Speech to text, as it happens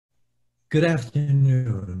Good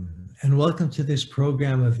afternoon, and welcome to this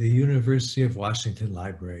program of the University of Washington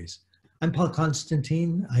Libraries. I'm Paul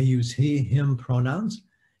Constantine. I use he, him pronouns,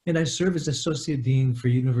 and I serve as Associate Dean for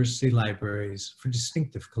University Libraries for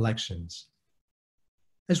Distinctive Collections.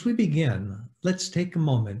 As we begin, let's take a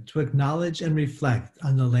moment to acknowledge and reflect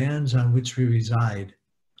on the lands on which we reside.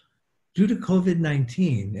 Due to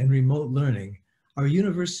COVID-19 and remote learning, our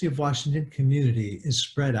University of Washington community is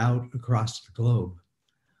spread out across the globe.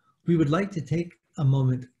 We would like to take a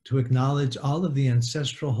moment to acknowledge all of the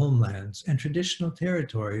ancestral homelands and traditional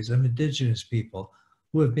territories of Indigenous people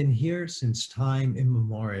who have been here since time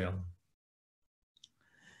immemorial.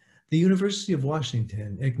 The University of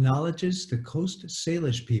Washington acknowledges the Coast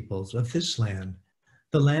Salish peoples of this land,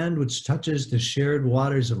 the land which touches the shared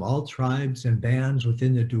waters of all tribes and bands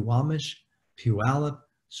within the Duwamish, Puyallup,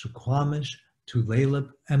 Suquamish,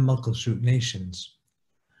 Tulalip, and Muckleshoot nations.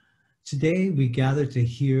 Today, we gather to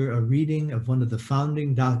hear a reading of one of the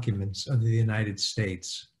founding documents of the United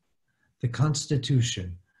States, the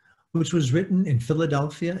Constitution, which was written in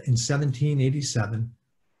Philadelphia in 1787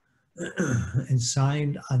 and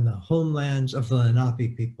signed on the homelands of the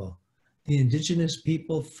Lenape people, the indigenous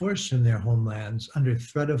people forced from their homelands under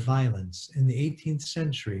threat of violence in the 18th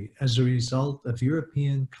century as a result of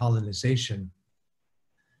European colonization.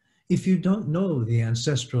 If you don't know the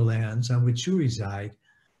ancestral lands on which you reside,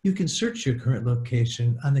 you can search your current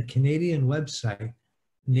location on the Canadian website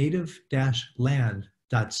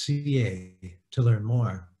native-land.ca to learn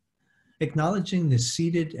more. Acknowledging the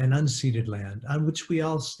ceded and unceded land on which we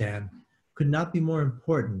all stand could not be more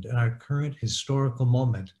important in our current historical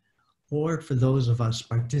moment or for those of us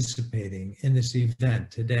participating in this event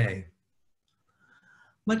today.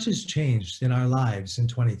 Much has changed in our lives in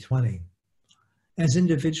 2020. As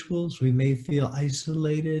individuals, we may feel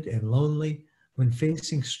isolated and lonely when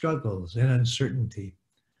facing struggles and uncertainty.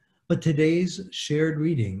 But today's shared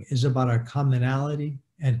reading is about our commonality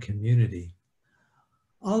and community.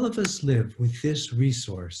 All of us live with this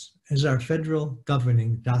resource as our federal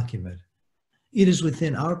governing document. It is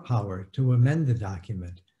within our power to amend the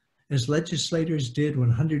document, as legislators did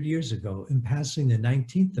 100 years ago in passing the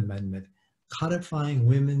 19th Amendment, codifying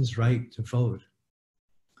women's right to vote.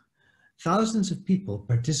 Thousands of people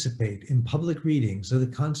participate in public readings of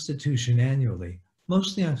the Constitution annually,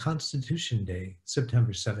 mostly on Constitution Day,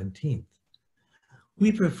 September 17th.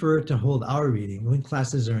 We prefer to hold our reading when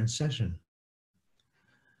classes are in session.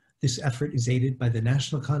 This effort is aided by the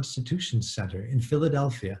National Constitution Center in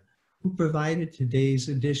Philadelphia, who provided today's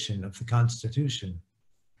edition of the Constitution.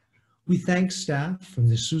 We thank staff from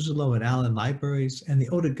the Suzzallo and Allen Libraries and the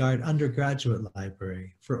Odegaard Undergraduate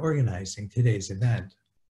Library for organizing today's event.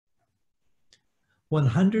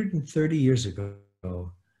 130 years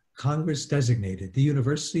ago, Congress designated the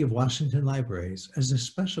University of Washington Libraries as a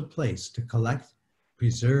special place to collect,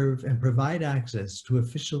 preserve, and provide access to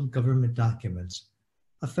official government documents,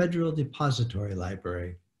 a federal depository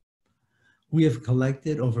library. We have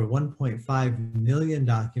collected over 1.5 million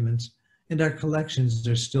documents, and our collections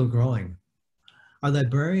are still growing. Our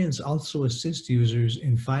librarians also assist users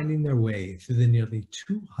in finding their way through the nearly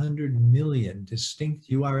 200 million distinct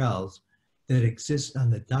URLs that exist on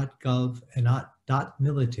the .gov and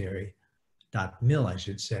 .military, .mil I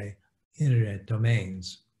should say, internet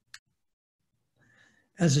domains.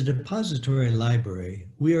 As a depository library,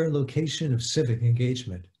 we are a location of civic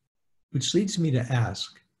engagement, which leads me to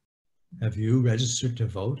ask, have you registered to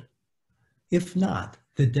vote? If not,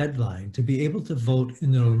 the deadline to be able to vote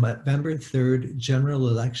in the November 3rd general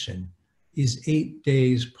election is 8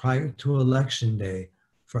 days prior to Election Day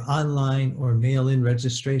for online or mail-in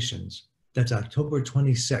registrations. That's October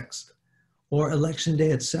 26th, or Election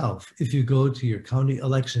Day itself if you go to your county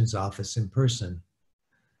elections office in person.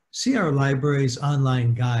 See our library's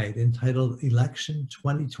online guide entitled Election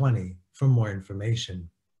 2020 for more information.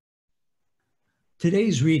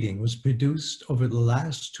 Today's reading was produced over the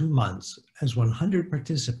last 2 months as 100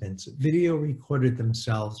 participants video recorded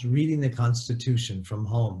themselves reading the Constitution from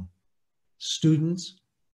home. Students,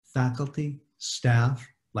 faculty, staff,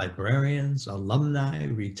 librarians, alumni,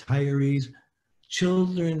 retirees,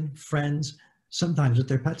 children, friends, sometimes with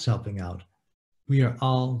their pets helping out. We are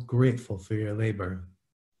all grateful for your labor.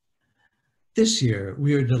 This year,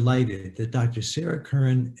 we are delighted that Dr. Sarah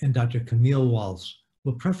Curran and Dr. Camille Walsh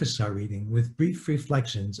will preface our reading with brief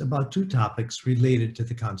reflections about 2 topics related to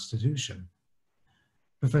the Constitution.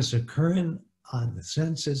 Professor Curran on the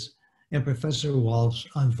census and Professor Walsh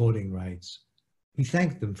on voting rights. We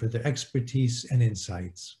thank them for their expertise and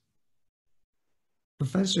insights.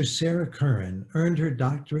 Professor Sarah Curran earned her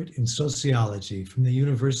doctorate in sociology from the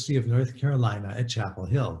University of North Carolina at Chapel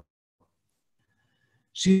Hill.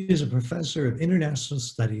 She is a professor of international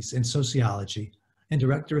studies and sociology and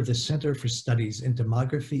director of the Center for Studies in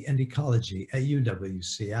Demography and Ecology at UW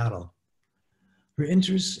Seattle. Her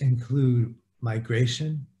interests include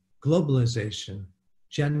migration, globalization,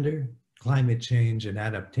 gender, climate change and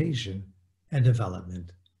adaptation, and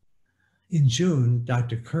development. In June,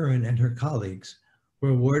 Dr. Curran and her colleagues were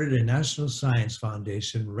awarded a National Science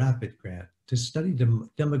Foundation RAPID grant to study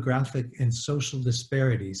demographic and social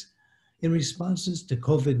disparities in responses to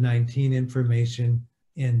COVID-19 information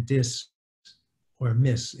and or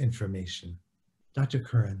misinformation. Dr.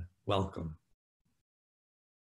 Curran, welcome.